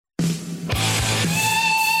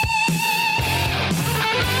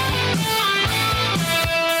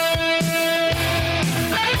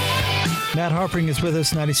Matt Harpring is with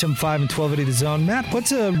us, 97.5 and 1280 The Zone. Matt,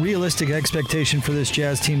 what's a realistic expectation for this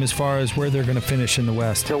Jazz team as far as where they're going to finish in the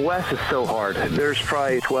West? The West is so hard. There's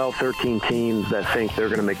probably 12, 13 teams that think they're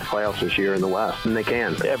going to make the playoffs this year in the West, and they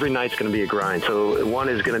can. Every night's going to be a grind. So one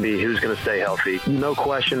is going to be who's going to stay healthy. No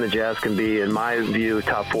question the Jazz can be, in my view,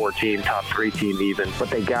 top 4 team, top 3 team even, but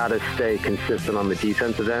they got to stay consistent on the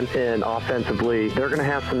defensive end. And offensively, they're going to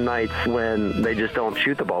have some nights when they just don't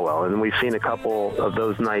shoot the ball well, and we've seen a couple of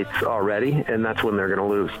those nights already, and that's when they're going to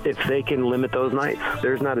lose. If they can limit those nights,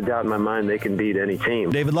 there's not a doubt in my mind they can beat any team.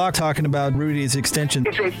 David Locke talking about Rudy's extension.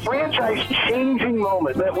 It's a franchise-changing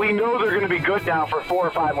moment that we know they're going to be good now for 4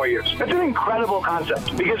 or 5 more years. It's an incredible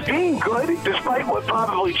concept because being good, despite what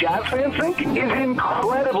probably Jazz fans think, is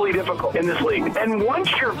incredibly difficult in this league. And once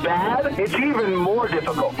you're bad, it's even more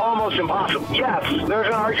difficult, almost impossible. Yes, there's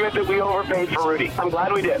an argument that we overpaid for Rudy. I'm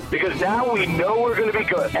glad we did because now we know we're going to be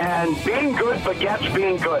good. And being good begets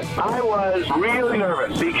being good. I was really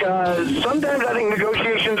nervous because sometimes I think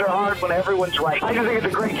negotiations are hard when everyone's right. I just think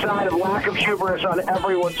it's a great sign of lack of hubris on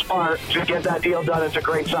everyone's part to get that deal done. It's a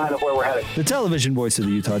great sign of where we're headed. The television voice of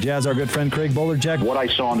the Utah Jazz, our good friend Craig Bolerjack. What I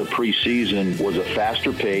saw in the preseason was a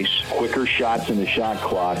faster pace, quicker shots in the shot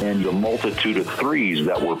clock, and the multitude of threes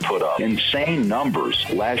that were put up. Insane numbers.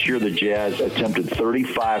 Last year, the Jazz attempted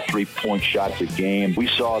 35 three-point shots a game. We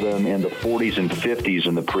saw them in the 40s and 50s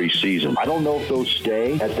in the preseason. I don't know if those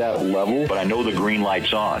stay at that level, but I know the green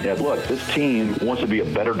light's on. Yeah, look, this team wants to be a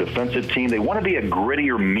better defensive team. They want to be a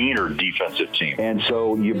grittier, meaner defensive team. And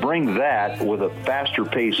so you bring that with a faster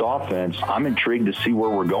pace offense, I'm intrigued to see where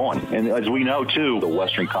we're going. And as we know, too, the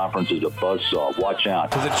Western Conference is a buzzsaw. Watch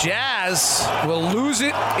out. So the Jazz will lose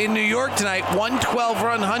it in New York tonight,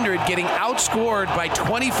 112-100, getting outscored by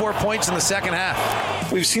 24 points in the second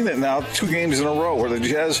half. We've seen it now 2 games in a row where the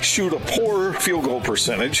Jazz shoot a poor field goal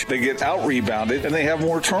percentage, they get out-rebounded, and they have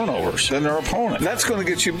more turnovers than their opponent. That's going to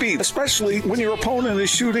get you beat, especially when your opponent is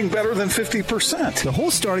shooting better than 50%. The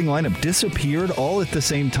whole starting lineup disappeared all at the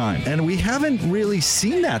same time, and we haven't really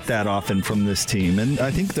seen that often from this team. And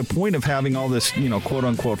I think the point of having all this,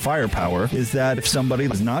 quote-unquote firepower is that if somebody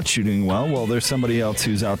is not shooting well, there's somebody else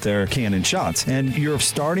who's out there canning shots. And your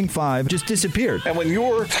starting 5 just disappeared. And when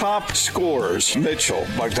your top scorers, Mitchell,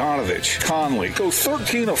 Bogdanovich, Conley, go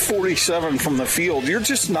 13 of 47 from the field, you're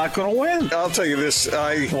just not going to win. I'll tell you this,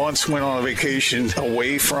 I once went on a vacation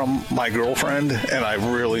away from my girlfriend, and I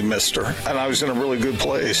really missed her. And I was in a really good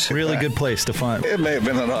place. Really good place to find. It may have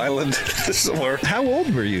been an island somewhere. How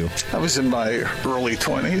old were you? I was in my early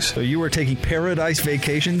 20s. So you were taking paradise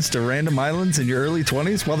vacations to random islands in your early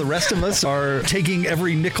 20s while the rest of us are taking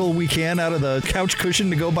every nickel we can out of the couch cushion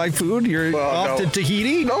to go buy food? You're off to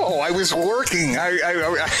Tahiti? No, I was working.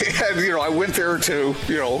 I went there to,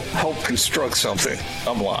 help construct something.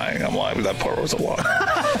 I'm lying. That part was a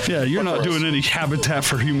lie. Yeah, you're not doing any Habitat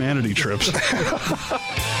for Humanity trips.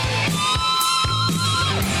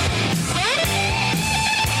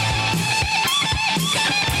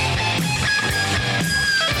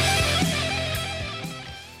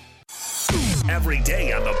 Every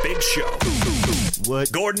day on The Big Show.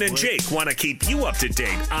 What? Gordon and Jake want to keep you up to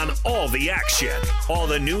date on all the action, all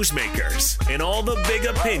the newsmakers, and all the big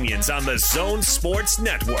opinions on the Zone Sports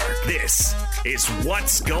Network. This is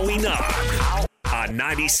What's Going On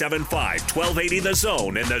 97.5, 1280 The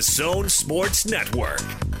Zone and the Zone Sports Network.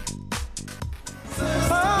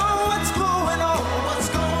 Oh, what's going on? What's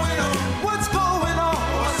going on? What's going on?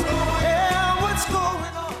 What's going on? What's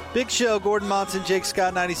going on? Big Show, Gordon Monson, Jake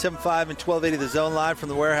Scott, 97.5 and 1280 The Zone, live from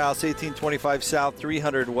the warehouse, 1825 South,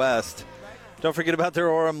 300 West. Don't forget about their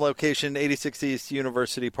Orem location, 86 East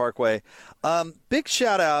University Parkway. Big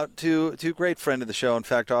shout out to a great friend of the show. In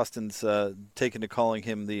fact, Austin's taken to calling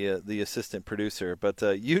him the assistant producer. But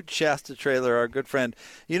Ute Shasta Trailer, our good friend.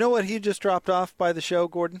 You know what he just dropped off by the show,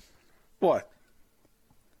 Gordon? What?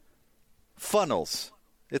 Funnels.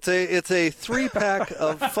 It's a 3-pack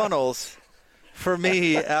of funnels for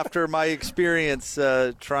me after my experience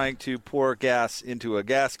trying to pour gas into a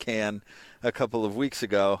gas can a couple of weeks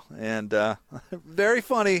ago. And very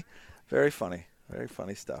funny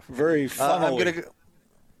stuff. Very funny.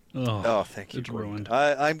 Oh, thank you. It's ruined.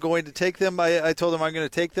 I'm going to take them. I told them I'm going to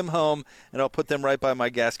take them home, and I'll put them right by my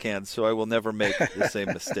gas cans so I will never make the same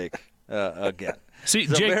mistake again. See,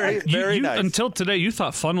 so Jake, very nice. Until today, you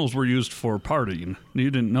thought funnels were used for partying.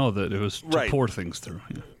 You didn't know that it was to pour things through.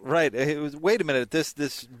 Yeah. Right. It was. Wait a minute.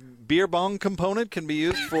 This beer bong component can be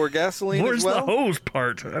used for gasoline Where's as well? the hose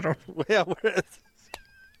part? I don't. Yeah.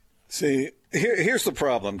 See, here's the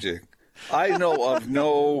problem, Jake. I know of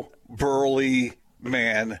no burly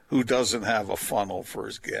man who doesn't have a funnel for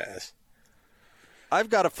his gas.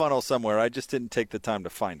 I've got a funnel somewhere. I just didn't take the time to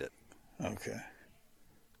find it. Okay.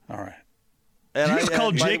 All right. Did you just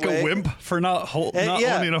call Jake a wimp for not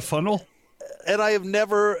owning a funnel? And I have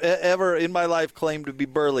never, ever in my life claimed to be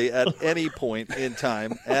burly at any point in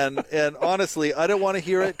time. And honestly, I don't want to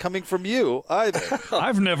hear it coming from you either.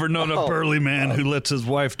 I've never known a burly man who lets his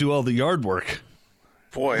wife do all the yard work.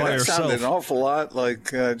 Boy, by that herself. sounded an awful lot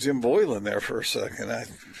like Jim Boylan there for a second.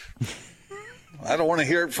 I don't want to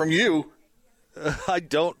hear it from you. I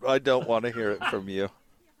don't want to hear it from you.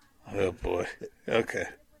 Oh, boy. Okay.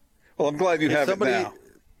 Well, I'm glad you have it now.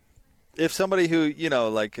 If somebody who,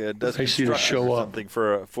 does construction or something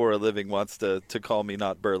for a living wants to call me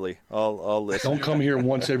not burly, I'll listen. Don't come here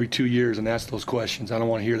once every 2 years and ask those questions. I don't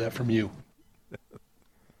want to hear that from you.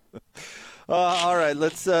 All right,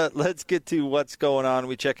 let's get to what's going on.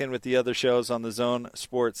 We check in with the other shows on the Zone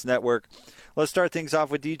Sports Network. Let's start things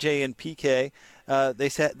off with DJ and PK.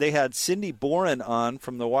 They had Cindy Boren on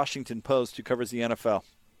from the Washington Post, who covers the NFL.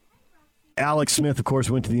 Alex Smith, of course,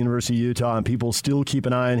 went to the University of Utah, and people still keep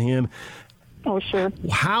an eye on him. Oh, sure.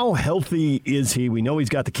 How healthy is he? We know he's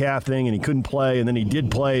got the calf thing, and he couldn't play, and then he did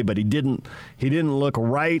play, but he didn't look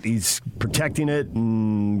right. He's protecting it,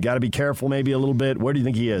 and got to be careful maybe a little bit. Where do you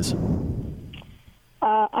think he is?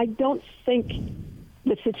 I don't think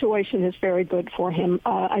the situation is very good for him.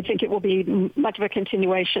 I think it will be much of a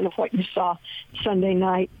continuation of what you saw Sunday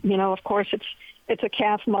night. Of course, it's a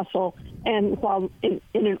calf muscle, and while in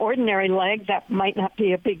an ordinary leg that might not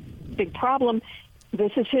be a big problem,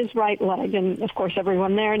 this is his right leg, and of course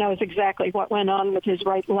everyone there knows exactly what went on with his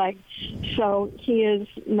right leg. So he is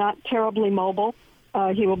not terribly mobile.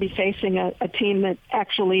 He will be facing a team that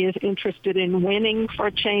actually is interested in winning for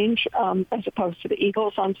a change, as opposed to the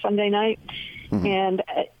Eagles on Sunday night. Mm-hmm. And,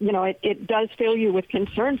 it does fill you with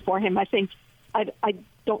concern for him. I think I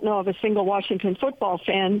don't know of a single Washington football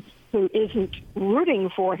fan who isn't rooting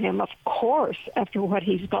for him, of course, after what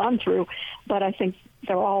he's gone through. But I think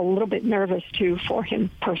they're all a little bit nervous, too, for him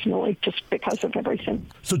personally, just because of everything.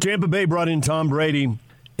 So Tampa Bay brought in Tom Brady.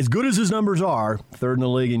 As good as his numbers are, third in the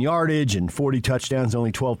league in yardage and 40 touchdowns,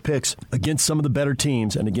 only 12 picks, against some of the better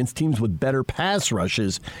teams and against teams with better pass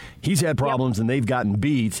rushes, he's had problems and they've gotten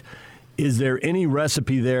beat. Is there any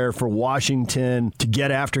recipe there for Washington to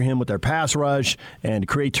get after him with their pass rush and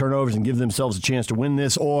create turnovers and give themselves a chance to win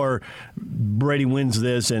this? Or Brady wins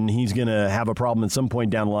this and he's going to have a problem at some point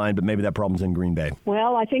down the line, but maybe that problem's in Green Bay?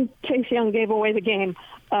 Well, I think Chase Young gave away the game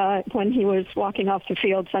when he was walking off the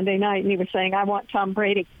field Sunday night, and he was saying, I want Tom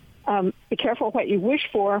Brady. Be careful what you wish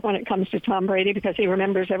for when it comes to Tom Brady, because he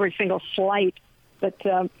remembers every single slight that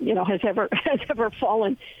has ever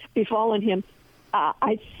befallen him.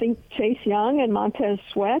 I think Chase Young and Montez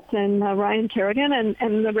Sweat and Ryan Kerrigan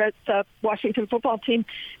and the Washington football team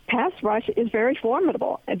pass rush is very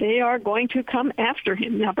formidable. They are going to come after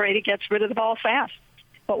him. Now, Brady gets rid of the ball fast.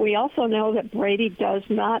 But we also know that Brady does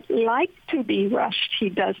not like to be rushed. He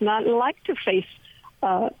does not like to face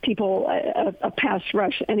people, a pass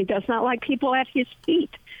rush, and he does not like people at his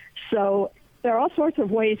feet. So there are all sorts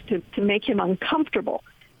of ways to make him uncomfortable.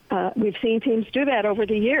 We've seen teams do that over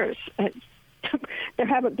the years. There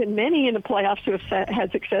haven't been many in the playoffs who have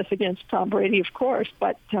had success against Tom Brady, of course,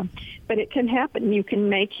 but it can happen. You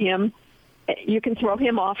can throw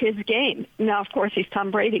him off his game. Now, of course, he's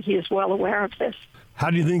Tom Brady. He is well aware of this. How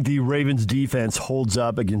do you think the Ravens defense holds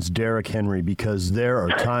up against Derrick Henry? Because there are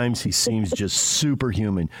times he seems just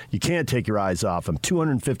superhuman. You can't take your eyes off him.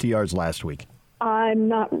 250 yards last week. I'm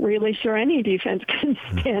not really sure any defense can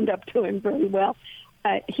stand up to him very well.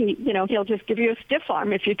 He'll just give you a stiff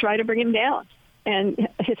arm if you try to bring him down. And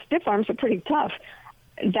his stiff arms are pretty tough.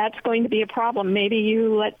 That's going to be a problem. Maybe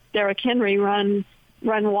you let Derrick Henry run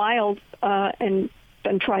wild and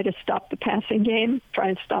try to stop the passing game, try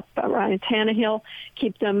and stop Ryan Tannehill,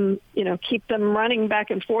 keep them running back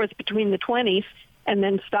and forth between the 20s, and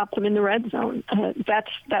then stop them in the red zone.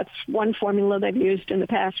 That's one formula they've used in the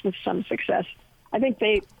past with some success. I think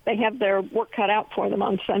they have their work cut out for them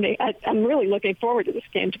on Sunday. I'm really looking forward to this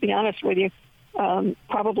game, to be honest with you.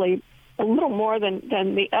 Probably a little more than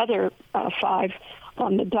the other five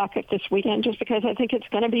on the docket this weekend, just because I think it's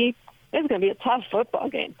going to be a tough football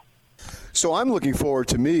game. So I'm looking forward,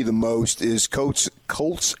 to me, the most is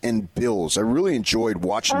Colts and Bills. I really enjoyed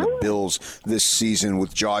watching the Bills this season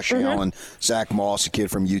with Josh Allen, Zach Moss, a kid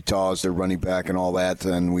from Utah, as their running back and all that,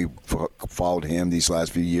 and we followed him these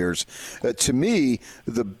last few years. To me,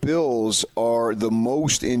 the Bills are the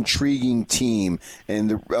most intriguing team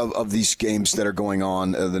of these games that are going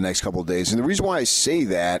on the next couple of days. And the reason why I say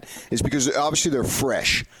that is because obviously they're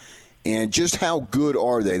fresh. And just how good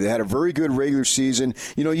are they? They had a very good regular season.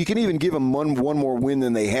 You know, you can even give them one more win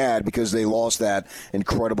than they had because they lost that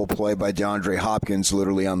incredible play by DeAndre Hopkins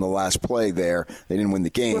literally on the last play there. They didn't win the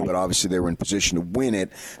game, but obviously they were in position to win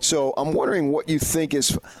it. So I'm wondering what you think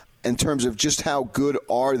is in terms of just how good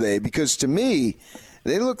are they? Because to me,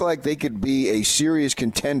 they look like they could be a serious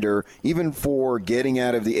contender even for getting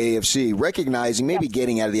out of the AFC, recognizing maybe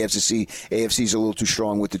getting out of the AFC is a little too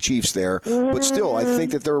strong with the Chiefs there. But still, I think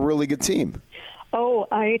that they're a really good team. Oh,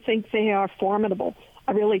 I think they are formidable.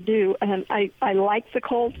 I really do. And I like the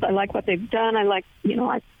Colts. I like what they've done. I like,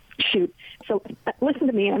 shoot. So listen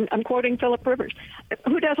to me. I'm quoting Phillip Rivers.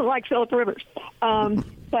 Who doesn't like Phillip Rivers?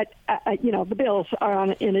 But the Bills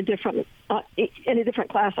are in a different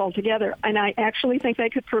class altogether, and I actually think they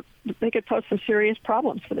could pose some serious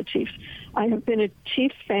problems for the Chiefs. I have been a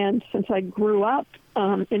Chiefs fan since I grew up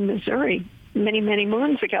in Missouri many, many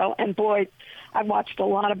moons ago, and boy, I've watched a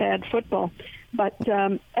lot of bad football. But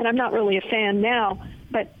and I'm not really a fan now,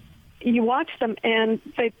 but you watch them, and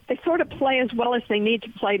they sort of play as well as they need to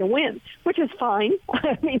play to win, which is fine.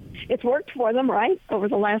 I mean, it's worked for them, right, over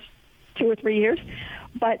the last 2 or 3 years.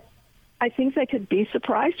 But I think they could be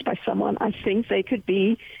surprised by someone. I think they could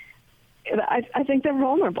be I think they're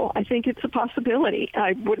vulnerable. I think it's a possibility.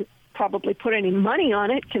 I wouldn't probably put any money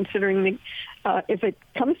on it, considering if it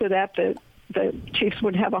comes to that, the Chiefs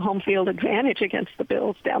would have a home field advantage against the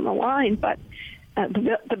Bills down the line. But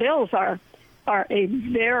the Bills are a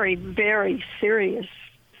very, very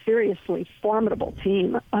seriously formidable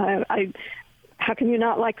team. How can you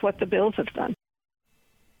not like what the Bills have done?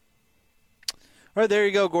 All right, there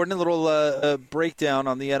you go, Gordon. A little breakdown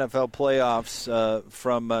on the NFL playoffs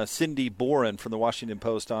from Cindy Boren from the Washington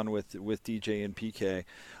Post on with DJ and PK.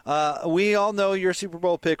 We all know your Super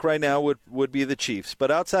Bowl pick right now would be the Chiefs,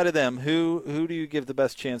 but outside of them, who do you give the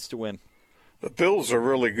best chance to win? The Bills are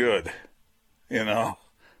really good,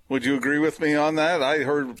 Would you agree with me on that? I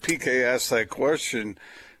heard PK ask that question.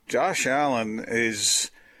 Josh Allen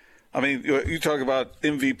is, you talk about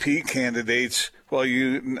MVP candidates. Well,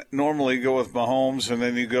 you normally go with Mahomes and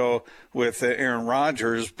then you go with Aaron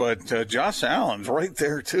Rodgers, but Josh Allen's right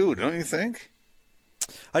there too, don't you think?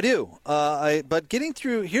 I do. But getting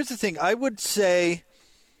through, here's the thing. I would say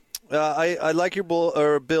I like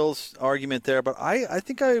your Bills argument there, but I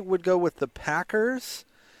think I would go with the Packers.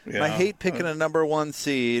 Yeah. I hate picking a number one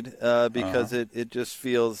seed because it just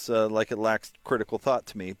feels like it lacks critical thought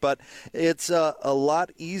to me. But it's a lot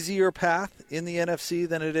easier path in the NFC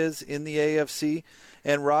than it is in the AFC.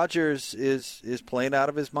 And Rodgers is playing out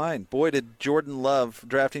of his mind. Boy, did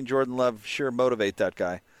drafting Jordan Love sure motivate that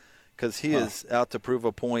guy, because he is out to prove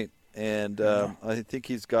a point, and I think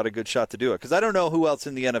he's got a good shot to do it. Because I don't know who else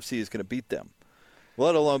in the NFC is going to beat them.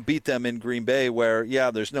 Let alone beat them in Green Bay where,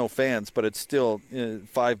 there's no fans, but it's still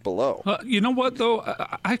 5 below. You know what, though?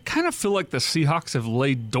 I kind of feel like the Seahawks have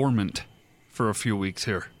laid dormant for a few weeks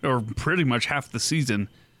here, or pretty much half the season.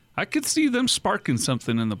 I could see them sparking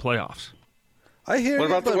something in the playoffs. I hear What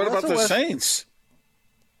about the Saints?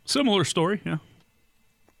 Similar story, yeah.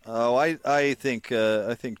 Oh, I think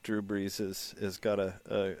Drew Brees has got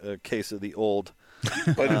a case of the old.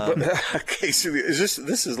 But Casey,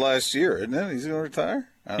 this is last year, isn't it? He's going to retire?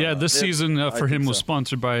 This season for him was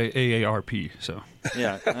sponsored by AARP. So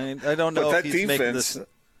yeah, I don't know if he's making this.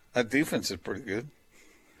 That defense is pretty good.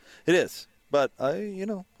 It is, but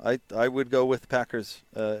I would go with Packers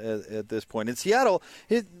at this point. In Seattle,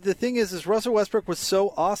 the thing is Russell Westbrook was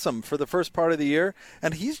so awesome for the first part of the year,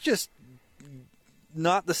 and he's just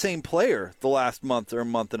not the same player the last month or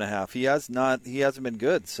month and a half. He hasn't been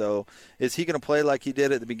good. So is he going to play like he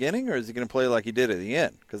did at the beginning, or is he going to play like he did at the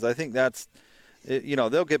end? Because I think that's,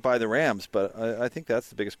 they'll get by the Rams, but I think that's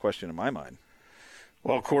the biggest question in my mind.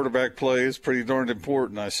 Well, quarterback play is pretty darn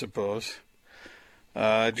important, I suppose.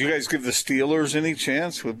 Do you guys give the Steelers any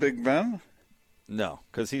chance with Big Ben? No,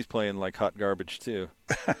 because he's playing like hot garbage too.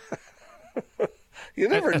 You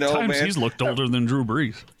never know, man. At times man. He's looked older than Drew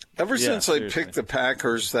Brees. Ever since I picked the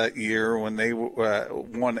Packers that year when they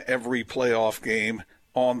won every playoff game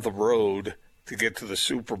on the road to get to the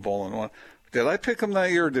Super Bowl and won, did I pick them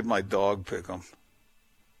that year or did my dog pick them?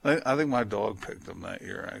 I think my dog picked them that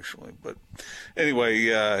year, actually. But anyway,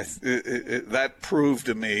 that proved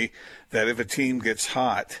to me that if a team gets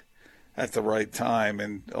hot at the right time,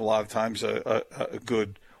 and a lot of times a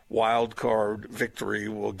good wild card victory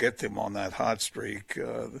will get them on that hot streak,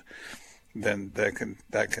 then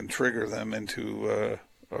that can trigger them into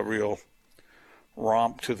a real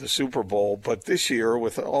romp to the Super Bowl. But this year,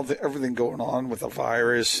 with everything going on with the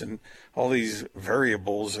virus and all these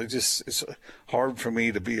variables, it's hard for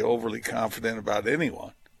me to be overly confident about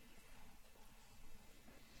anyone.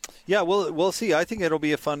 Yeah, we'll see. I think it'll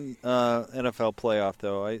be a fun NFL playoff,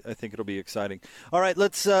 though. I think it'll be exciting. All right,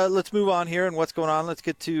 let's move on here and what's going on. Let's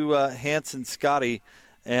get to Hans and Scotty,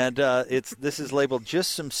 and this is labeled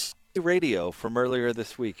just some radio from earlier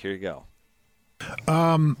this week. Here you go.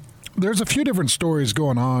 There's a few different stories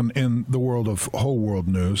going on in the world of whole world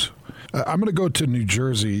news. I'm going to go to New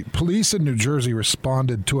Jersey. Police in New Jersey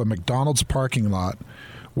responded to a McDonald's parking lot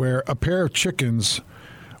where a pair of chickens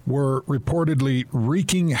were reportedly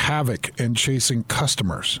wreaking havoc and chasing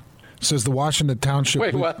customers. Says the Washington Township.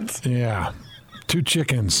 Wait, what? Yeah, 2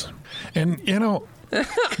 chickens. And,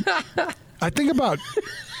 I think about...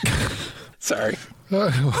 Sorry.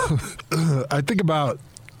 I think about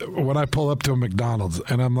when I pull up to a McDonald's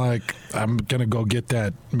and I'm like, I'm going to go get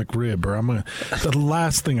that McRib, or the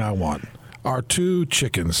last thing I want are 2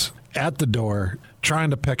 chickens at the door trying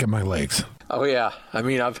to peck at my legs. Oh, yeah. I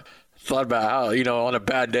mean, I've thought about how, on a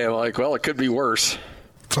bad day, I'm like, well, it could be worse.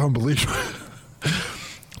 It's unbelievable.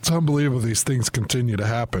 It's unbelievable these things continue to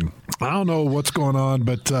happen. I don't know what's going on,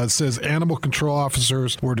 but it says animal control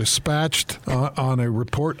officers were dispatched on a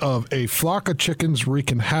report of a flock of chickens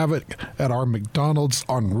wreaking havoc at our McDonald's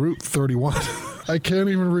on Route 31. I can't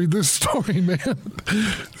even read this story, man.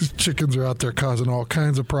 These chickens are out there causing all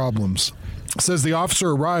kinds of problems. It says the officer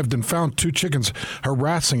arrived and found 2 chickens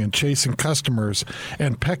harassing and chasing customers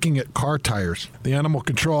and pecking at car tires. The animal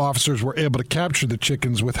control officers were able to capture the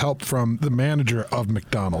chickens with help from the manager of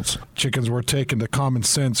McDonald's. Chickens were taken to Common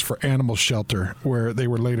Sense for Animal Shelter, where they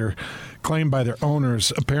were later claimed by their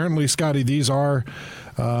owners. Apparently, Scotty, these are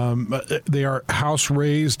they are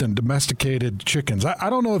house-raised and domesticated chickens. I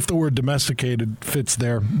don't know if the word domesticated fits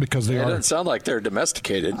there because they It are. doesn't sound like they're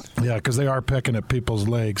domesticated. Yeah, because they are pecking at people's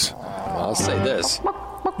legs. I'll say this.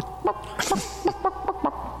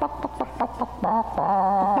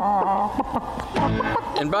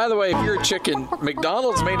 And by the way, if you're a chicken,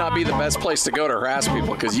 McDonald's may not be the best place to go to harass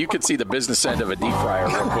people because you could see the business end of a deep fryer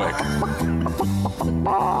real quick.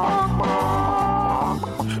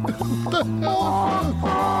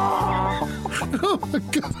 Oh my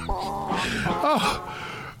God.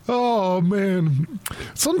 Oh man.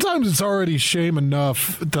 Sometimes it's already shame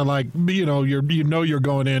enough to you're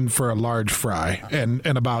going in for a large fry and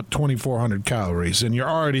about 2,400 calories, and you're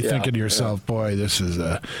already thinking to yourself, boy, this is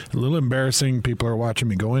a little embarrassing. People are watching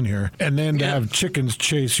me go in here, and then to have chickens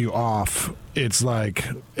chase you off, it's like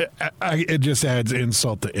it just adds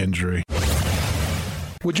insult to injury.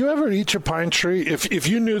 Would you ever eat your pine tree if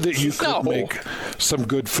you knew that you could make some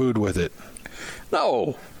good food with it?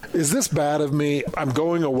 No. Is this bad of me? I'm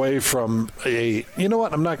going away from you know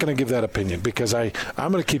what? I'm not going to give that opinion because I'm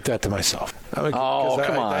going to keep that to myself. Come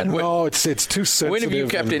on. No, it's too sensitive. When have you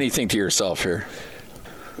kept anything to yourself here?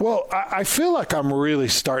 Well, I feel like I'm really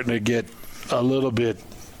starting to get a little bit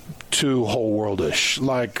too whole worldish.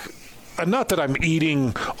 Like, not that I'm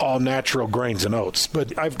eating all natural grains and oats,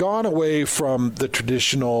 but I've gone away from the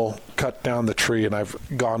traditional cut down the tree, and I've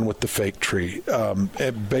gone with the fake tree,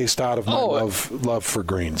 based out of my love for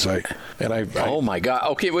greens. Oh my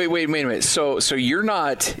God! Okay, wait a minute. So you're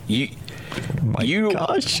not you.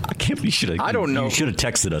 Gosh, I can't believe you I don't know. You should have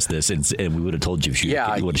texted us this, and we would have told you. Should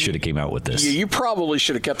have came out with this. You probably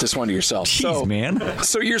should have kept this one to yourself. Jeez, man.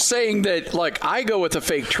 So you're saying that, like, I go with a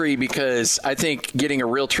fake tree because I think getting a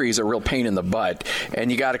real tree is a real pain in the butt, and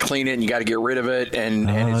you got to clean it and you got to get rid of it, and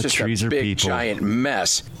it's just a big giant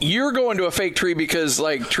mess. You're going to a fake tree because,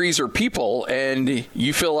 like, trees are people, and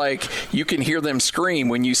you feel like you can hear them scream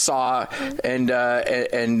when you saw them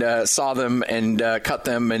and cut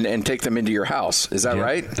them and take them into your house. Is that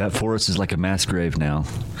right? That forest is like a mass grave now.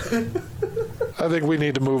 I think we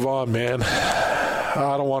need to move on, man.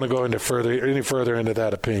 I don't want to go any further into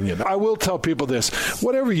that opinion. I will tell people this: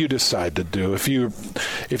 whatever you decide to do, if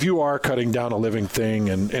you are cutting down a living thing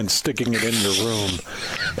and sticking it in your room,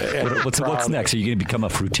 what's next? Are you going to become a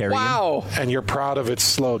fruitarian? Wow! And you're proud of its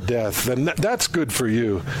slow death, then that's good for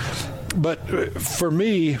you. But for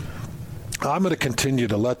me, I'm going to continue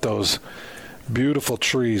to let those beautiful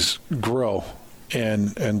trees grow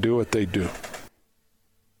and do what they do.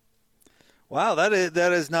 Wow, that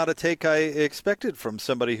is not a take I expected from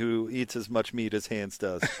somebody who eats as much meat as Hans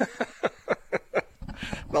does.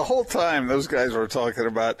 The whole time those guys were talking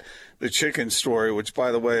about the chicken story, which,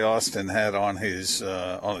 by the way, Austin had on his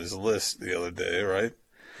list the other day, right?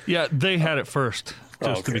 Yeah, they had it first,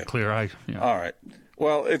 just to be clear. All right.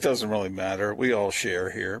 Well, it doesn't really matter. We all share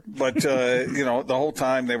here. But, the whole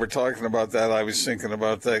time they were talking about that, I was thinking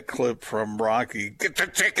about that clip from Rocky. Get the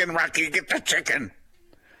chicken, Rocky, get the chicken.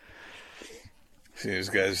 See these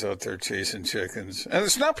guys out there chasing chickens. And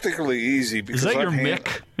it's not particularly easy because Is that your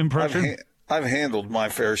Mick impression? I've handled my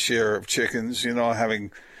fair share of chickens,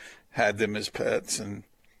 having had them as pets and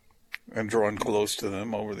drawn close to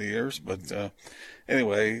them over the years. But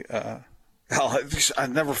anyway, I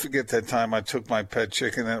never forget that time I took my pet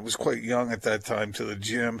chicken, and it was quite young at that time, to the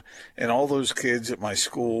gym, and all those kids at my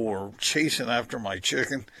school were chasing after my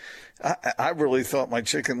chicken. I really thought my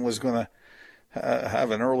chicken was going to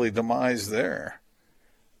have an early demise there.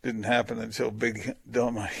 Didn't happen until big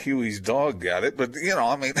dumb Huey's dog got it. But,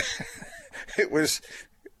 I mean, it was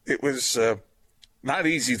not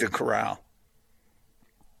easy to corral.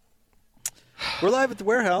 We're live at the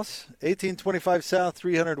warehouse, 1825 South,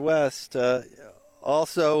 300 West.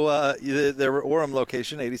 Also, their Orem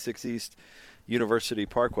location, 86 East University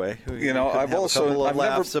Parkway. I've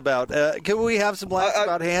laughs about. Can we have some laughs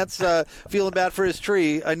about Hans feeling bad for his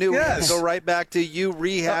tree? I knew we had to go right back to you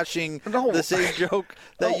rehashing the same joke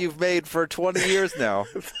that you've made for 20 years now.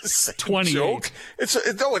 20 joke. It's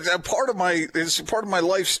a part of my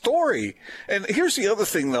life story. And here's the other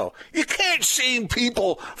thing, though: you can't shame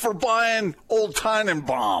people for buying Old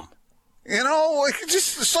Tannenbaum.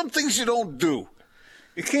 Just some things you don't do.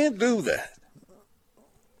 You can't do that.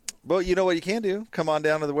 Well, you know what you can do? Come on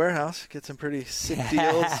down to the warehouse, get some pretty sick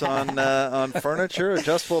deals on furniture,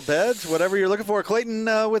 adjustable beds, whatever you're looking for. Clayton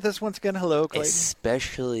with us once again. Hello, Clayton.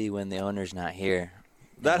 Especially when the owner's not here.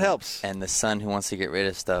 That helps. And the son who wants to get rid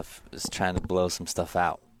of stuff is trying to blow some stuff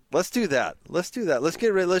out. Let's do that. Let's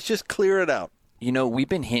get rid. Let's just clear it out. We've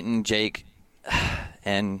been hinting, Jake,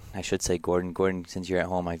 and I should say Gordon. Gordon, since you're at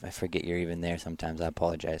home, I forget you're even there sometimes. I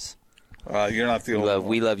apologize. You're not the only one.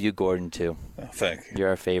 We love you, Gordon, too. Oh, thank you. You're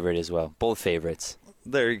our favorite as well. Both favorites.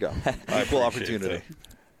 There you go. Equal opportunity.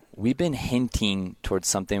 We've been hinting towards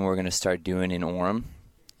something we're going to start doing in Orem,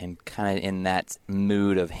 and kind of in that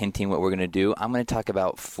mood of hinting what we're going to do. I'm going to talk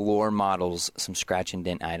about floor models, some scratch and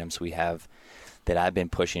dent items we have that I've been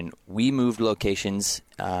pushing. We moved locations.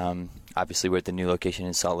 Obviously, we're at the new location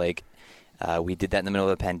in Salt Lake. We did that in the middle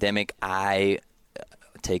of the pandemic. I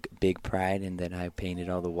take big pride in that I painted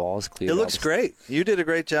all the walls. It looks great. You did a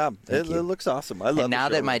great job. It looks awesome. I love it. And now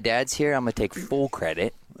that my dad's here, I'm going to take full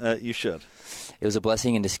credit. You should. It was a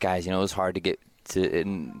blessing in disguise. It was hard to get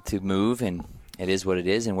to move, and it is what it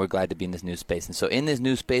is, and we're glad to be in this new space. And so in this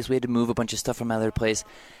new space, we had to move a bunch of stuff from my other place.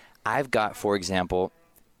 I've got, for example,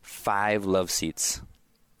 5 love seats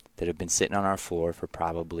that have been sitting on our floor for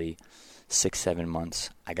probably 6-7 months.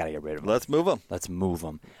 I got to get rid of them. Let's move them. Let's move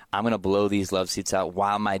them. I'm going to blow these love seats out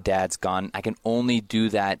while my dad's gone. I can only do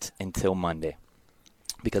that until Monday,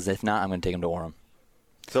 because if not, I'm going to take them to Orem.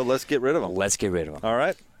 So let's get rid of them. Let's get rid of them. All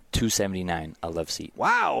right. $279 a love seat.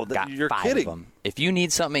 Wow, you're kidding. Of them. If you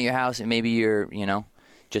need something at your house and maybe you're,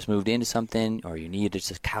 just moved into something, or you need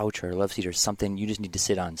just a couch or a love seat or something, you just need to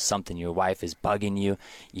sit on something. Your wife is bugging you.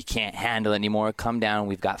 You can't handle it anymore. Come down.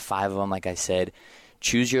 We've got 5 of them, like I said.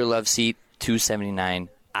 Choose your love seat, $279.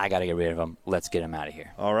 I got to get rid of them. Let's get them out of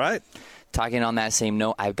here. All right. Talking on that same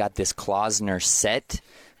note, I've got this Klausner set.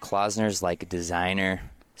 Klausner's like a designer,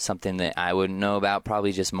 something that I wouldn't know about.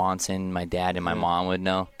 Probably just Monson, my dad, and my mom would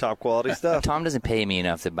know. Top quality stuff. Tom doesn't pay me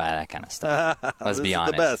enough to buy that kind of stuff. Let's be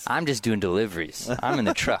honest. The best. I'm just doing deliveries. I'm in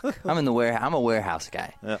the truck. I'm in the warehouse. I'm a warehouse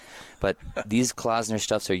guy. Yeah. But these Klausner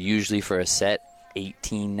stuffs are usually for a set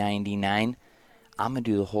 $18.99. I'm gonna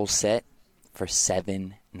do the whole set for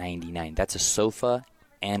 $7.99. That's a sofa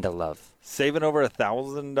and a love. Saving over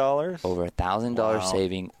 $1,000? Over $1,000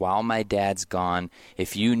 saving while my dad's gone.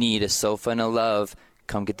 If you need a sofa and a love,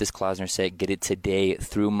 come get this Klausner set. Get it today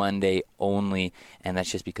through Monday only, and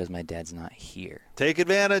that's just because my dad's not here. Take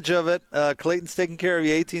advantage of it. Clayton's taking care of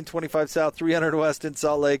you. 1825 South, 300 West in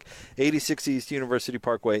Salt Lake, 86 East University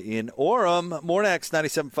Parkway in Orem. More next,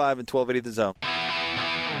 97.5 and 1280 The Zone.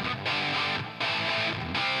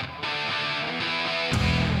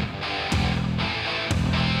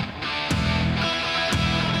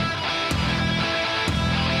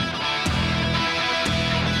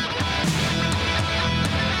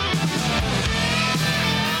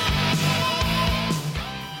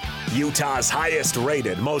 Utah's highest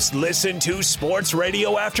rated, most listened to sports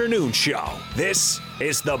radio afternoon show. This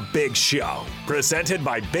is The Big Show, presented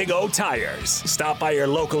by Big O Tires. Stop by your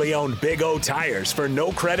locally owned Big O Tires for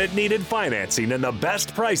no credit needed financing and the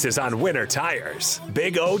best prices on winter tires.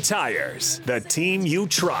 Big O Tires, the team you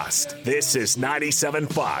trust. This is 97.5,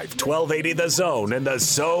 1280 The Zone and the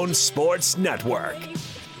Zone Sports Network.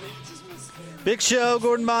 Big Show,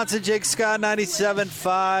 Gordon Monson, Jake Scott,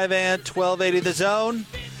 97.5 and 1280 The Zone.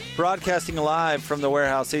 Broadcasting live from the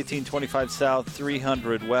warehouse, 1825 South,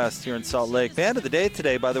 300 West here in Salt Lake. Band of the day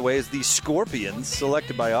today, by the way, is the Scorpions,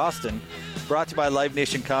 selected by Austin. Brought to you by Live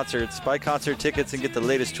Nation Concerts. Buy concert tickets and get the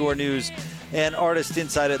latest tour news and artist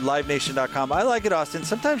insight at livenation.com. I like it, Austin.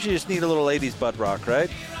 Sometimes you just need a little 80s butt rock,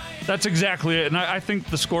 right? That's exactly it. And I think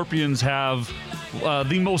the Scorpions have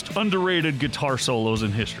the most underrated guitar solos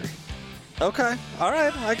in history. Okay. All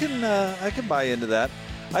right. I can buy into that.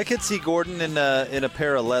 I could see Gordon in a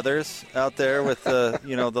pair of leathers out there with the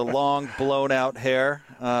long blown out hair,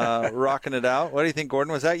 rocking it out. What do you think,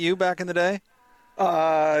 Gordon? Was that you back in the day?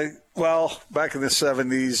 Well, back in the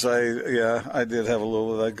 70s, I did have a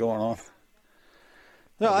little of that going on.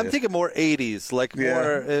 No, I'm thinking more 80s, like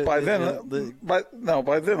more. By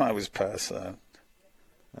then I was past that.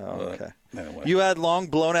 Oh, okay. Anyway. You had long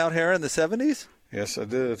blown out hair in the 70s? Yes, I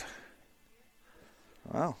did.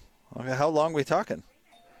 Wow. Okay, how long are we talking?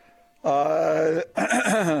 Well,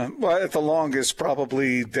 at the longest,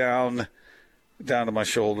 probably down to my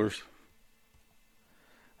shoulders.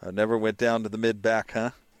 I never went down to the mid back,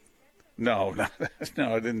 huh? No,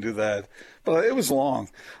 I didn't do that. But it was long.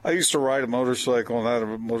 I used to ride a motorcycle and had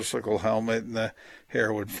a motorcycle helmet, and the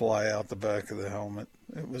hair would fly out the back of the helmet.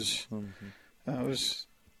 It was, those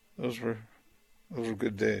were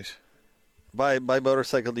good days. By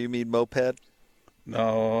motorcycle, do you mean moped?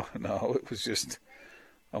 No, it was just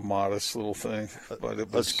a modest little thing. But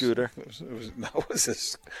it was a scooter.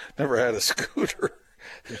 Never had a scooter.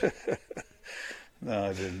 No,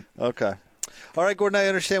 I didn't. Okay. All right, Gordon, I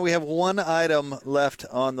understand we have one item left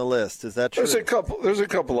on the list. Is that true? There's a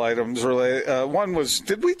couple items. Really. One was,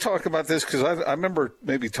 did we talk about this? Because I remember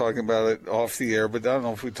maybe talking about it off the air, but I don't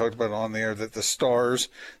know if we talked about it on the air, that the Stars,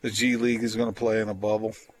 the G League, is going to play in a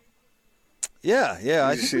bubble. Yeah.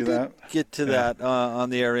 I think we did get to that on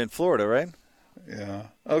the air in Florida, right? Yeah.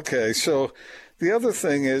 Okay, so the other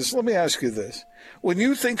thing is, let me ask you this. When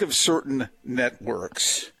you think of certain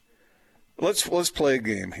networks, let's play a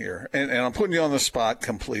game here, and I'm putting you on the spot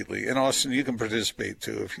completely. And Austin, you can participate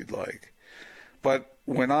too if you'd like. But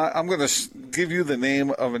when I'm going to give you the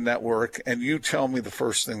name of a network, and you tell me the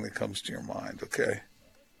first thing that comes to your mind, okay?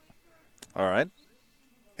 All right.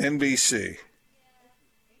 NBC.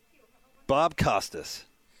 Bob Costas.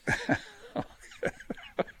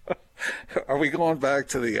 Are we going back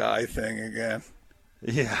to the eye thing again?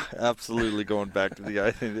 Yeah, absolutely going back to the eye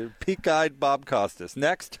thing. Peak-eyed Bob Costas.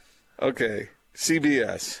 Next. Okay,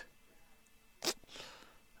 CBS.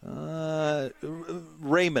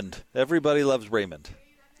 Raymond. Everybody loves Raymond.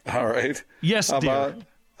 All right. Yes, dear.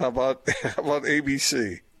 How about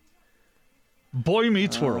ABC? Boy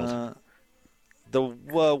Meets World. The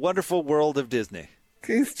Wonderful World of Disney.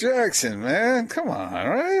 Keith Jackson, man. Come on, all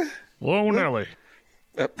right? Whoa, Nelly.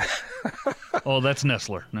 Oh, that's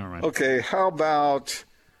Nestler. Never mind. Okay, how about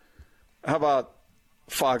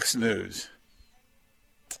Fox News?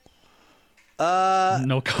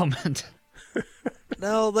 No comment.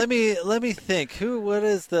 No, let me think. What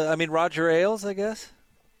is Roger Ailes, I guess?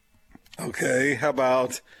 Okay, how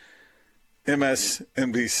about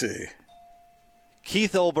MSNBC?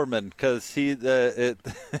 Keith Olbermann, because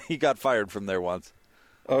he got fired from there once.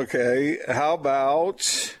 Okay, how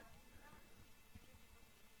about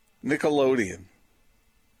Nickelodeon?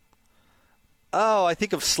 Oh, I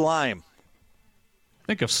think of Slime.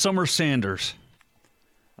 Think of Summer Sanders.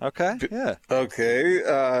 Okay, yeah.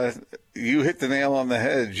 Okay, you hit the nail on the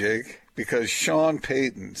head, Jake, because Sean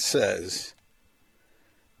Payton says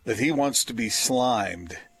that he wants to be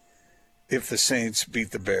slimed if the Saints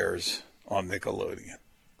beat the Bears on Nickelodeon.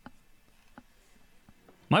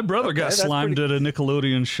 My brother got slimed at a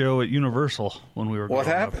Nickelodeon show at Universal when we were growing What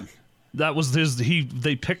happened? up. That was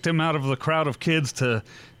they picked him out of the crowd of kids to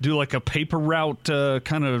do like a paper route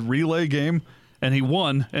kind of relay game, and he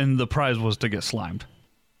won, and the prize was to get slimed.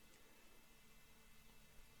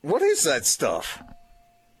 What is that stuff?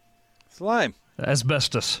 Slime.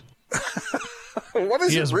 Asbestos. What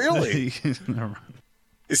is it really?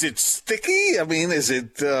 Is it sticky? I mean, is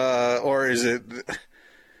it or is it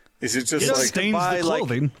just it like stains the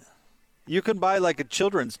clothing? You can buy like a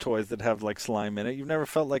children's toys that have like slime in it. You've never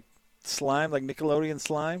felt like slime, like Nickelodeon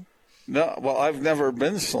slime? No. Well, I've never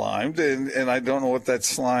been slimed, and I don't know what that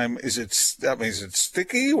slime is. Is it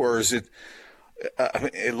sticky or is it?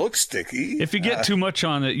 It looks sticky. If you get too much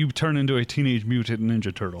on it, you turn into a Teenage Mutant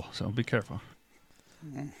Ninja Turtle. So be careful.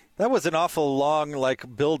 That was an awful long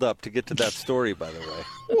build-up to get to that story, by the way.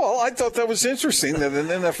 Well, I thought that was interesting that an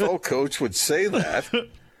NFL coach would say that.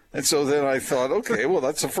 And so then I thought, okay, well,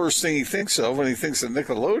 that's the first thing he thinks of when he thinks of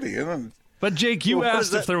Nickelodeon. But, Jake, you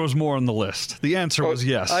asked if there was more on the less. The answer was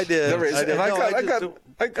yes. I did. There is.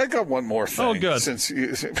 I got one more thing. Oh, good. Since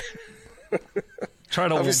you try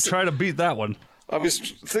to beat that one. I was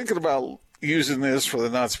thinking about using this for the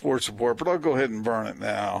Not Sports Report, but I'll go ahead and burn it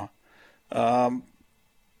now. I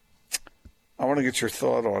want to get your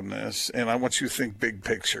thought on this, and I want you to think big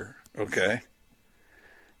picture, okay?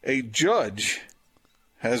 A judge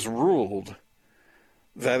has ruled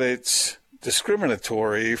that it's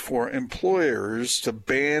discriminatory for employers to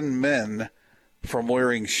ban men from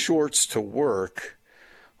wearing shorts to work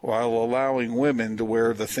while allowing women to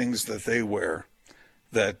wear the things that they wear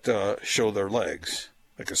that show their legs,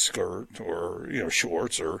 like a skirt or,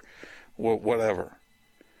 shorts or whatever.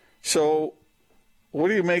 So what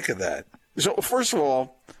do you make of that? So first of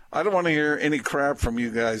all, I don't want to hear any crap from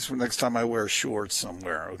you guys next time I wear shorts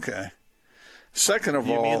somewhere, okay? Second of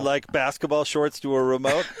all... You mean like basketball shorts to a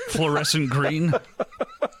remote? Fluorescent green?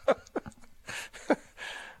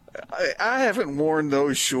 I haven't worn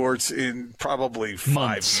those shorts in probably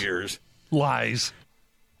 5 years. Lies.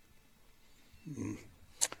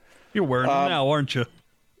 You're wearing them now, aren't you?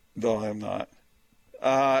 No, I'm not.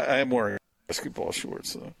 I am wearing basketball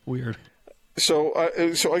shorts, though. Weird. So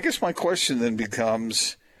I guess my question then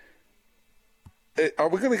becomes, are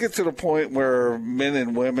we going to get to the point where men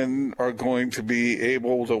and women are going to be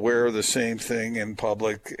able to wear the same thing in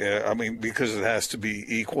public? Because it has to be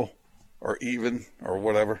equal or even or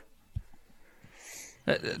whatever.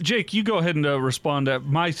 Jake, you go ahead and respond.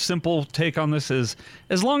 My simple take on this is,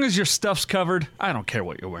 as long as your stuff's covered, I don't care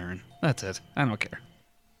what you're wearing. That's it. I don't care.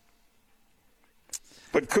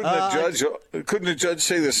 But couldn't the judge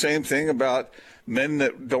say the same thing about men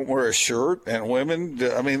that don't wear a shirt and women?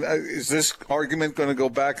 I mean, is this argument going to go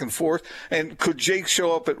back and forth? And could Jake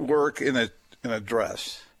show up at work in a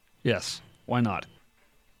dress? Yes. Why not?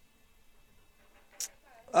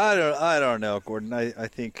 I don't know, Gordon. I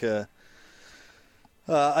think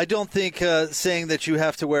I don't think saying that you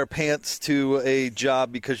have to wear pants to a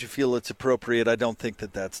job because you feel it's appropriate, I don't think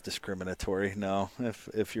that that's discriminatory, no,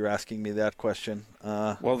 if you're asking me that question.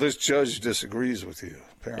 Well, this judge disagrees with you,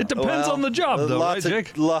 apparently. It depends on the job, though, right,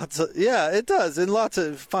 Jake? Yeah, it does. And lots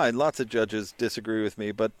of judges disagree with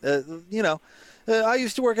me. But, I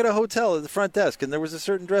used to work at a hotel at the front desk, and there was a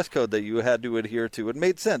certain dress code that you had to adhere to. It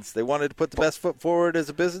made sense. They wanted to put the best foot forward as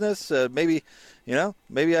a business. Maybe I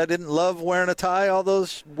didn't love wearing a tie all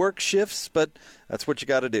those work shifts, but that's what you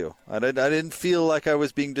got to do. I didn't feel like I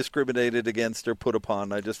was being discriminated against or put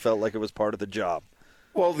upon. I just felt like it was part of the job.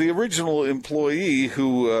 Well, the original employee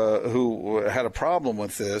who had a problem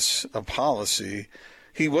with this, a policy,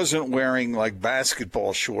 he wasn't wearing like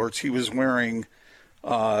basketball shorts. He was wearing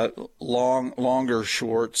longer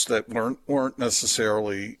shorts that weren't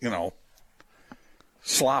necessarily,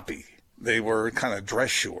 sloppy. They were kind of dress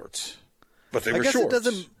shorts, but they were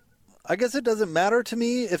shorts. I guess it doesn't matter to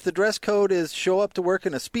me if the dress code is show up to work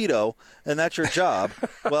in a Speedo and that's your job.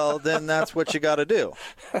 Well, then that's what you got to do.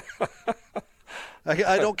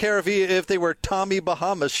 I don't care if they were Tommy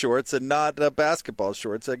Bahama shorts and not basketball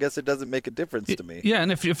shorts. I guess it doesn't make a difference to me. Yeah,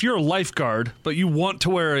 and if you're a lifeguard, but you want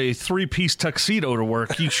to wear a 3-piece tuxedo to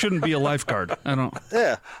work, you shouldn't be a lifeguard. I don't.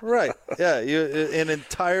 Yeah, right. Yeah, an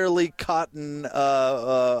entirely cotton, what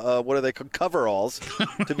are they called, coveralls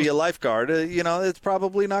to be a lifeguard. It's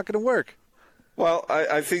probably not going to work. Well,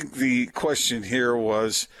 I think the question here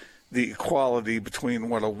was the equality between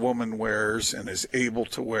what a woman wears and is able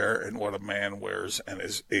to wear and what a man wears and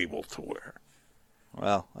is able to wear.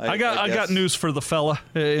 Well, I got news for the fella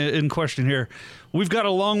in question here. We've got a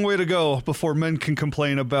long way to go before men can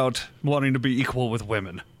complain about wanting to be equal with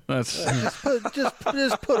women. That's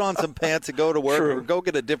just put on some pants and go to work or go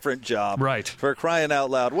get a different job. Right. For crying out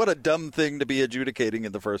loud. What a dumb thing to be adjudicating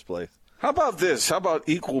in the first place. How about this? How about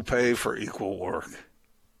equal pay for equal work?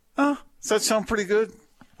 Does that sound pretty good?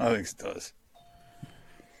 I think it does.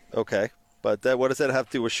 Okay, but what does that have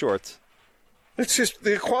to do with shorts? It's just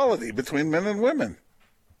the equality between men and women.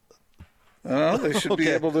 They should be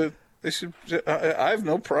able to. I have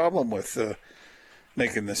no problem with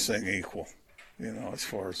making this thing equal. As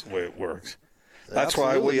far as the way it works. That's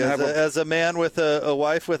Absolutely. why I wouldn't have as a man with a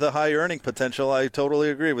wife with a high earning potential, I totally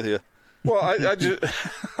agree with you. Well, I just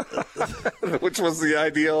which was the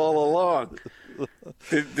idea all along.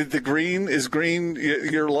 Is green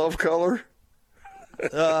your love color?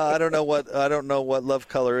 I don't know what love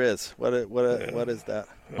color is. What is that?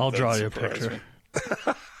 I'll draw you a picture.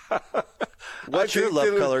 What's your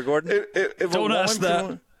love color, Gordon? Don't ask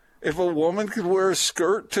that. If a woman could wear a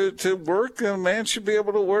skirt to work, a man should be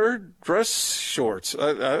able to wear dress shorts.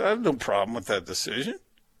 I have no problem with that decision.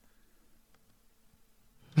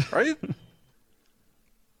 Right?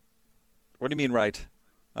 What do you mean, right?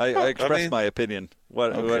 I expressed my opinion.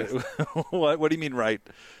 What do you mean, right?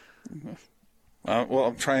 Well,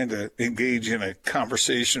 I'm trying to engage in a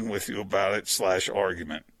conversation with you about it /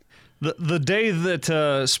 argument. The day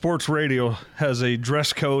that sports radio has a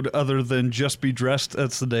dress code other than just be dressed,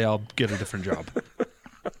 that's the day I'll get a different job.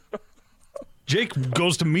 Jake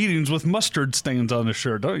goes to meetings with mustard stains on his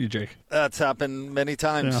shirt, don't you, Jake? That's happened many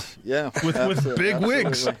times. Yeah. With big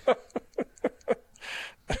wigs.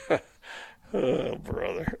 Oh,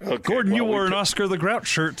 brother. Okay, Gordon, you wore an Oscar the Grouch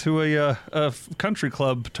shirt to a country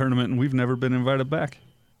club tournament, and we've never been invited back.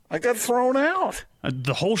 I got thrown out.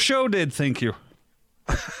 The whole show did, thank you.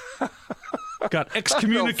 Got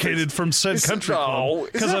excommunicated from said country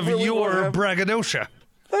club because of really your braggadocio.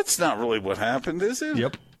 That's not really what happened, is it?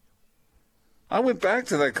 Yep. I went back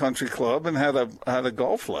to that country club and had a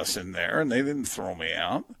golf lesson there, and they didn't throw me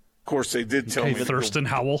out. Of course, they did tell me. Thurston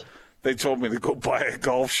Howell. They told me to go buy a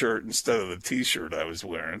golf shirt instead of the T-shirt I was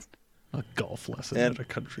wearing. A golf lesson at a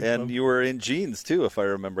country club. And you were in jeans, too, if I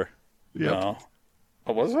remember. Yep. No.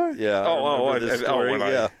 Oh, was I?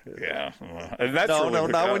 Yeah. Yeah. And that's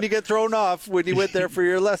not when you get thrown off. When you went there for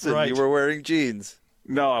your lesson, Right. you were wearing jeans.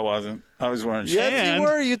 No, I wasn't. I was wearing shorts. Yes, you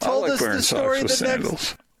were. You told us the story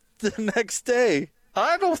the next day.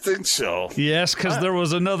 I don't think so. Yes, because there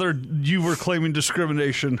was another. You were claiming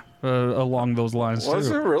discrimination along those lines. Was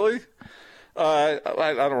too. there really? I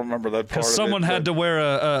don't remember that part. Because someone had to wear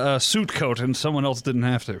a suit coat and someone else didn't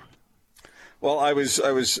have to. Well, I was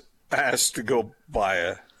asked to go buy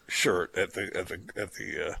a shirt at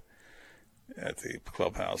the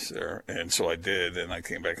clubhouse there, and so I did, and I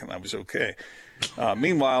came back and I was okay.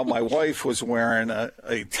 Meanwhile, my wife was wearing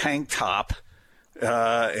a tank top,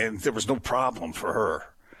 and there was no problem for her.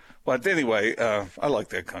 But anyway, I like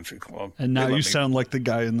that country club. And now you sound like the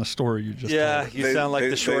guy in the story you just told. You sound like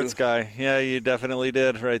the shorts guy. Yeah, you definitely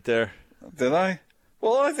did right there. Did I?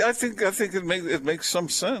 Well, I think it makes some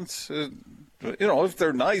sense. If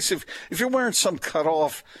they're nice, if you're wearing some cut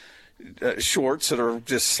off shorts that are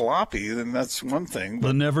just sloppy, then that's one thing.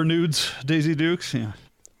 The Never Nudes, Daisy Dukes, yeah.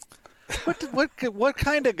 What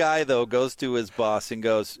kind of guy though goes to his boss and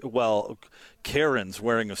goes, "Well, Karen's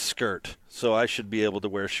wearing a skirt, so I should be able to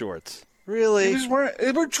wear shorts." Really?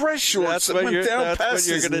 They were dress shorts that went down past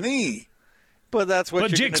his knee. But that's what.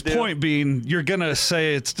 But Jake's point being, you're gonna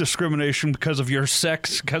say it's discrimination because of your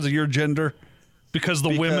sex, because of your gender. Because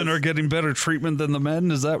the women are getting better treatment than the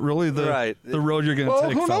men? Is that really the road you're going to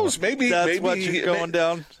take? Well, who knows? Maybe that's what you're going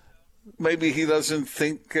down. Maybe he doesn't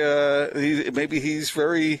think. Maybe he's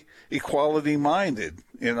very equality-minded.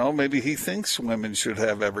 Maybe he thinks women should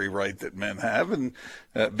have every right that men have, and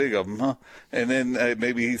big of them, huh? And then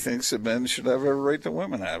maybe he thinks that men should have every right that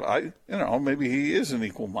women have. Maybe he is an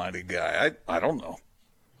equal-minded guy. I don't know.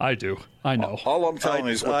 I do. I know. All I'm telling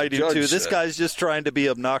you is what the judge too. said. This guy's just trying to be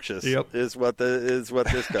obnoxious. Yep. Is what this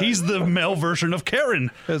guy. He's the male version of Karen.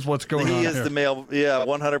 Is what's going on. He is here. the male. Yeah,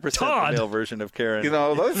 100% the male version of Karen.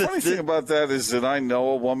 The funny thing about that is that I know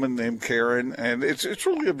a woman named Karen, and it's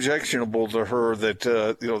really objectionable to her that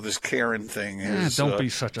this Karen thing is. Don't be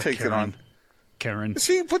such a taken Karen. on. Karen.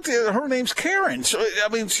 See, but her name's Karen. So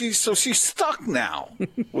she's stuck now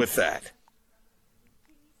with that.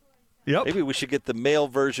 Yep. Maybe we should get the male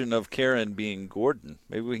version of Karen being Gordon.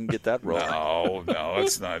 Maybe we can get that rolling. No,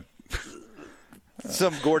 it's not.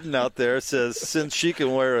 Some Gordon out there says, since she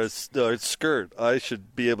can wear a skirt, I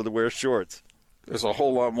should be able to wear shorts. There's a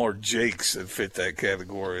whole lot more Jakes that fit that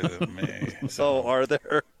category than me. So are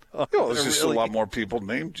there? There's just a lot more people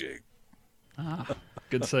named Jake.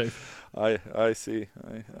 Good save. I see.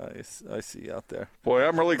 I see out there. Boy,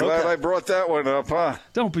 I'm really glad I brought that one up, huh?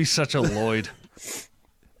 Don't be such a Lloyd.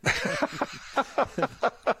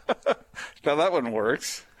 Now that one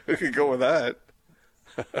works. We could go with that.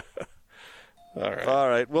 All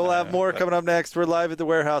right. We'll have more coming up next. We're live at the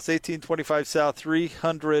warehouse, 1825 South,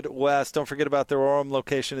 300 West. Don't forget about their Orem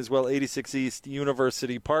location as well, 86 East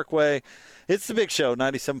University Parkway. It's the Big Show,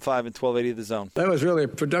 97.5 and 1280 The Zone. That was really a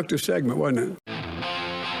productive segment, wasn't it?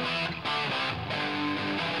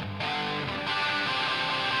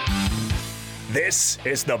 This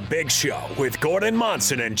is The Big Show with Gordon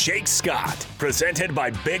Monson and Jake Scott, presented by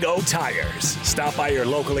Big O Tires. Stop by your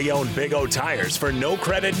locally owned Big O Tires for no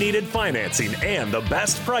credit needed financing and the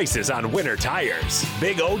best prices on winter tires.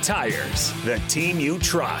 Big O Tires, the team you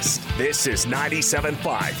trust. This is 97.5,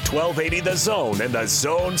 1280 The Zone and the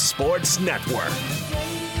Zone Sports Network.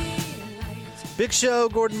 Big Show,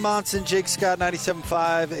 Gordon Monson, Jake Scott,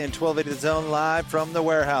 97.5 and 1280 The Zone, live from the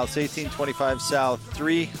warehouse, 1825 South,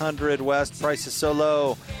 300 West. Price is so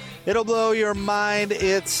low, it'll blow your mind.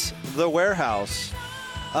 It's the warehouse.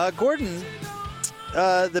 Gordon,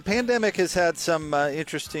 the pandemic has had some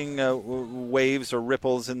interesting waves or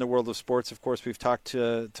ripples in the world of sports. Of course, we've talked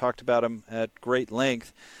about them at great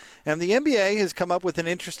length. And the NBA has come up with an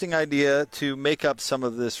interesting idea to make up some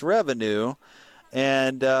of this revenue.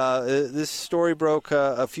 And this story broke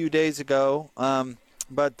a few days ago.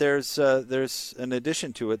 But there's an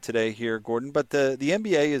addition to it today here, Gordon. But the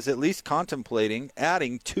NBA is at least contemplating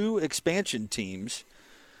adding 2 expansion teams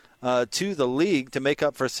to the league to make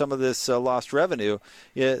up for some of this lost revenue.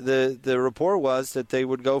 The report was that they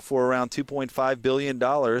would go for around $2.5 billion,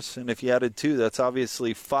 and if you added 2, that's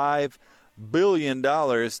obviously $5 billion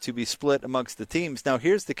to be split amongst the teams. Now,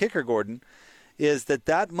 here's the kicker, Gordon, is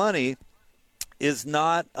that money is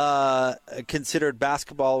not considered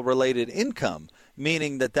basketball-related income,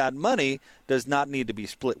 meaning that money does not need to be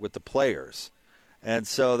split with the players. And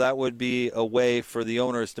so that would be a way for the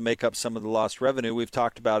owners to make up some of the lost revenue. We've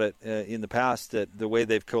talked about it in the past, that the way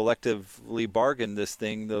they've collectively bargained this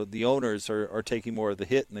thing, the owners are taking more of the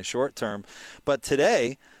hit in the short term. But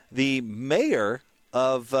today, the mayor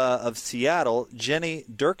of Seattle, Jenny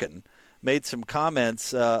Durkin, made some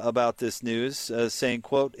comments about this news, saying,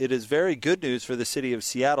 quote, "It is very good news for the city of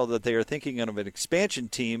Seattle that they are thinking of an expansion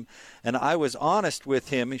team, and I was honest with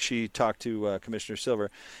him." She talked to Commissioner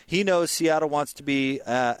Silver. "He knows Seattle wants to be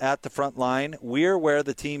at the front line. We're where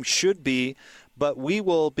the team should be, but we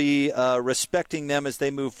will be respecting them as they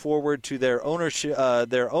move forward to their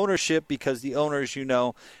ownership because the owners,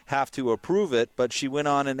 have to approve it." But she went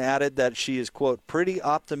on and added that she is, quote, "pretty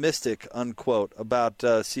optimistic," unquote, about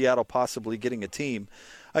Seattle possibly getting a team.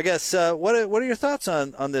 I guess, what are your thoughts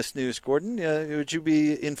on this news, Gordon? Would you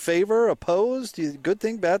be in favor, opposed? Good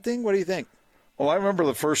thing, bad thing? What do you think? Well, I remember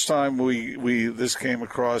the first time this came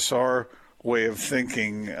across our way of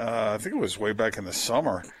thinking. I think it was way back in the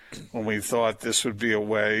summer when we thought this would be a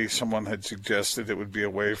way. Someone had suggested it would be a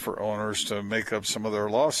way for owners to make up some of their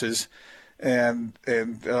losses, and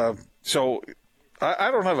so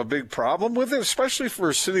I don't have a big problem with it, especially for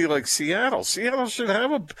a city like Seattle. Seattle should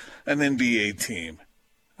have an NBA team.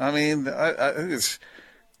 I mean, I think it's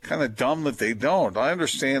kind of dumb that they don't. I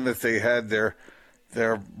understand that they had their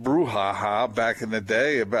brouhaha back in the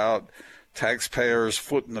day about taxpayers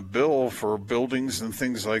footing the bill for buildings and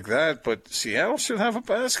things like that, but Seattle should have a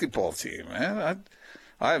basketball team, man.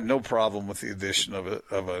 I have no problem with the addition of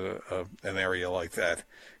an area like that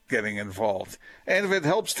getting involved. And if it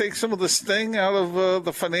helps take some of the sting out of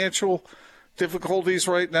the financial difficulties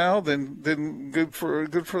right now, then good for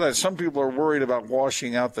that. Some people are worried about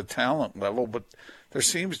washing out the talent level, but there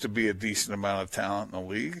seems to be a decent amount of talent in the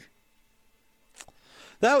league.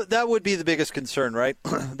 That would be the biggest concern, right?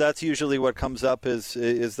 That's usually what comes up is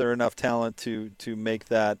there enough talent to make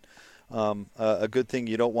that a good thing?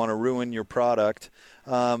 You don't want to ruin your product.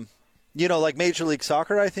 Like Major League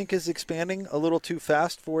Soccer, I think, is expanding a little too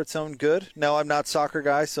fast for its own good. Now, I'm not a soccer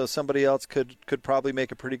guy, so somebody else could probably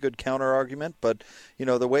make a pretty good counter argument. But,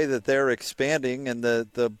 the way that they're expanding and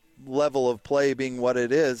the level of play being what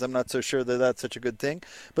it is, I'm not so sure that that's such a good thing.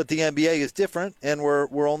 But the NBA is different, and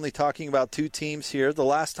we're only talking about 2 teams here. The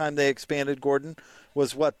last time they expanded, Gordon,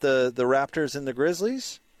 was the Raptors and the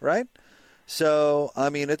Grizzlies, right? So, I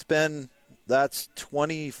mean, that's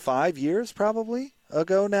 25 years probably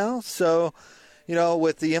ago now. So,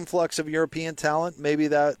 with the influx of European talent, maybe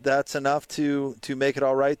that's enough to make it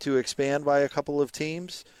all right to expand by a couple of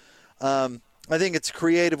teams. I think it's a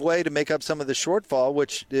creative way to make up some of the shortfall,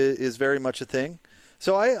 which is very much a thing.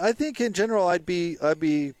 So I think in general I'd be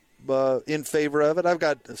in favor of it. I've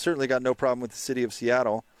certainly got no problem with the city of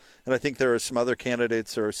Seattle, and I think there are some other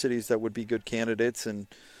candidates or cities that would be good candidates. And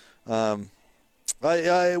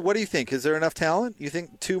what do you think? Is there enough talent? You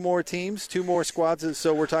think 2 more teams, 2 more squads?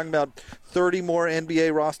 So we're talking about 30 more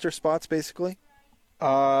NBA roster spots, basically.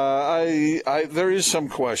 There is some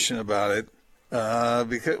question about it.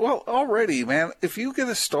 Because already, man, if you get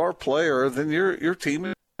a star player, then your team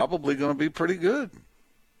is probably going to be pretty good,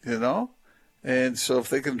 And so if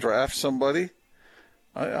they can draft somebody,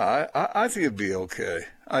 I think it'd be okay.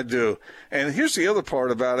 I do. And here's the other part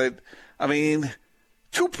about it. I mean,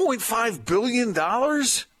 $2.5 billion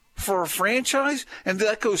for a franchise, and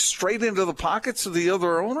that goes straight into the pockets of the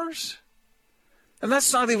other owners? And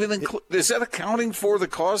that's not even is that accounting for the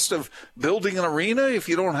cost of building an arena if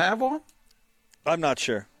you don't have one? I'm not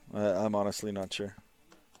sure. I'm honestly not sure.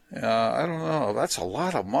 I don't know. That's a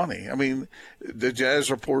lot of money. I mean, the Jazz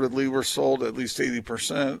reportedly were sold at least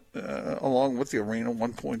 80%, along with the arena,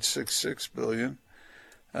 $1.66 billion.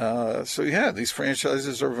 So, yeah, these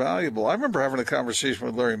franchises are valuable. I remember having a conversation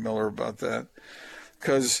with Larry Miller about that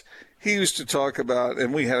because he used to talk about,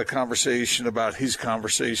 and we had a conversation about his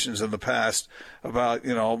conversations in the past about,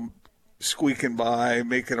 squeaking by,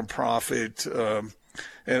 making a profit.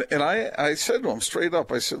 And I said to him straight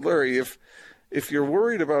up, I said, Larry, if you're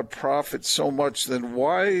worried about profit so much, then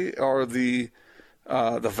why are the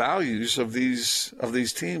values of these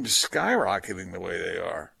teams skyrocketing the way they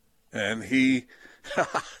are? And he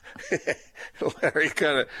Larry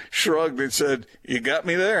kind of shrugged and said, "You got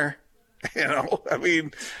me there." I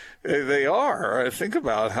mean, they are. Think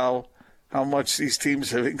about how much these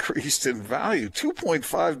teams have increased in value.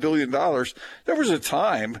 $2.5 billion. There was a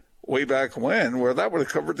time way back when where that would have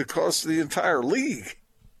covered the cost of the entire league.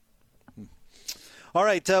 All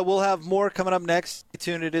right, we'll have more coming up next.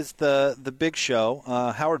 Stay tuned. It is the big show.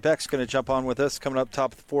 Howard Beck's going to jump on with us coming up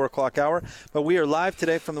top of the 4 o'clock hour. But we are live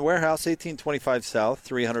today from the warehouse, 1825 South,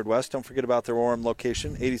 300 West. Don't forget about their Orem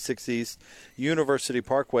location, 86 East, University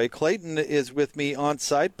Parkway. Clayton is with me on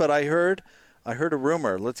site, but I heard a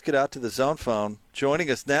rumor. Let's get out to the zone phone. Joining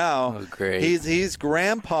us now. Oh, great. He's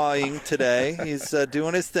grandpaing today. He's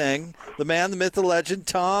doing his thing. The man, the myth, the legend,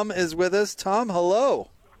 Tom is with us. Tom, hello.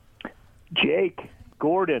 Jake.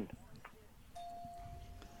 Gordon,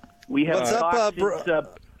 we have talked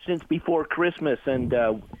since before Christmas, and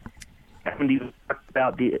having to talk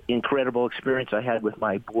about the incredible experience I had with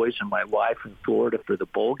my boys and my wife in Florida for the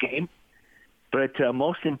bowl game. But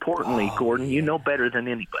most importantly, Gordon, you know better than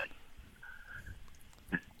anybody.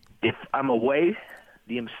 If I'm away,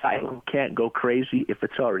 the asylum can't go crazy if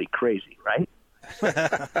it's already crazy, right?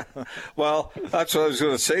 Well, that's what I was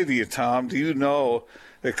going to say to you, Tom. Do you know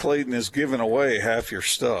that Clayton has given away half your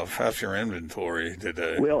stuff, half your inventory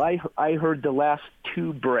today? Well, I heard the last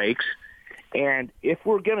 2 breaks, and if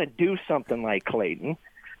we're going to do something like Clayton,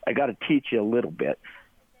 I got to teach you a little bit.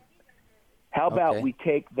 How about we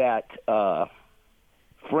take that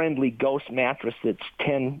friendly ghost mattress that's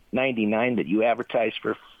 $10.99 that you advertise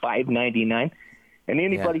for $5.99, and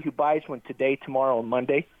anybody who buys one today, tomorrow, and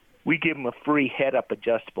Monday, we give them a free head-up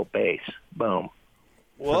adjustable base. Boom.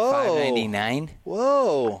 Whoa. For $5.99?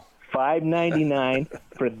 Whoa. $5.99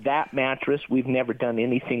 for that mattress. We've never done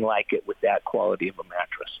anything like it with that quality of a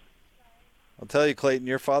mattress. I'll tell you, Clayton,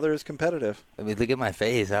 your father is competitive. I mean, look at my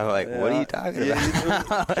face. I'm like, what are you talking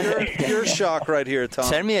about? Pure shock right here, Tom.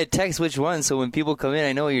 Send me a text which one so when people come in,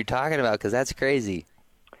 I know what you're talking about because that's crazy.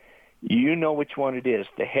 You know which one it is.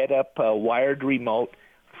 The head-up wired remote,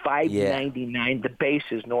 $5.99. The base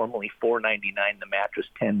is normally $4.99. The mattress,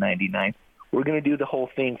 $10.99. We're going to do the whole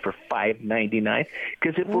thing for $5.99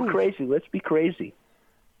 because if we're crazy, let's be crazy.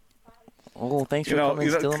 Oh, thanks for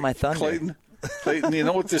stealing my thunder. Clayton, you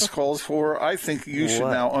know what this calls for? I think you should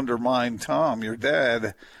now undermine Tom, your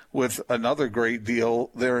dad, with another great deal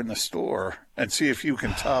there in the store and see if you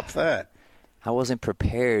can top that. I wasn't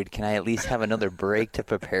prepared. Can I at least have another break to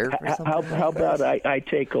prepare for something? How about I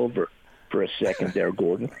take over for a second there,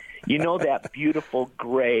 Gordon? You know that beautiful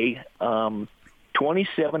gray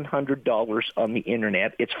 $2,700 on the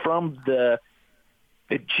internet. It's from the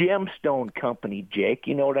Gemstone Company, Jake.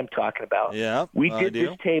 You know what I'm talking about. Yeah, we did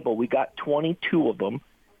this table. We got 22 of them.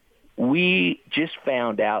 We just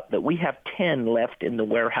found out that we have 10 left in the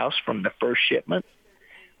warehouse from the first shipment.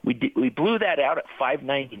 We blew that out at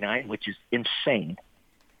 $5.99, which is insane.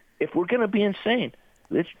 If we're going to be insane,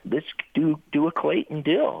 let's do a Clayton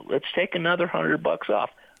deal. Let's take another $100 off.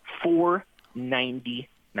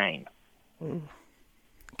 $4.99.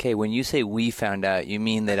 Okay, when you say we found out, you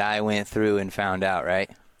mean that I went through and found out, right?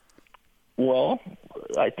 Well,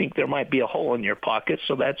 I think there might be a hole in your pocket,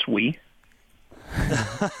 so that's we.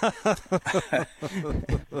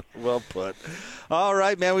 Well put. All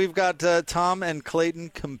right, man, we've got Tom and Clayton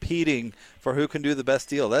competing for who can do the best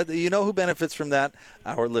deal. You know who benefits from that?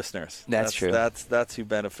 Our listeners. That's true. That's who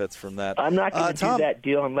benefits from that. I'm not going to do that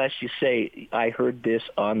deal unless you say I heard this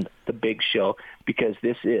on the big show, because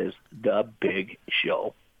this is the big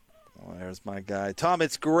show. Oh, there's my guy. Tom,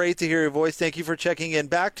 it's great to hear your voice. Thank you for checking in.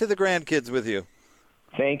 Back to the grandkids with you.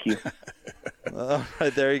 Thank you. All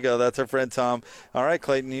right, there you go. That's our friend Tom. All right,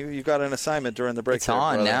 Clayton, you've got an assignment during the break. It's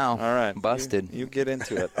on brother. now. All right. Busted. You get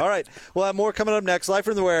into it. All right. We'll have more coming up next. Live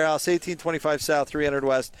from the warehouse, 1825 South, 300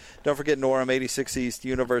 West. Don't forget Orem, 86 East,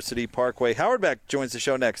 University Parkway. Howard Beck joins the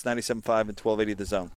show next, 97.5 and 1280 The Zone.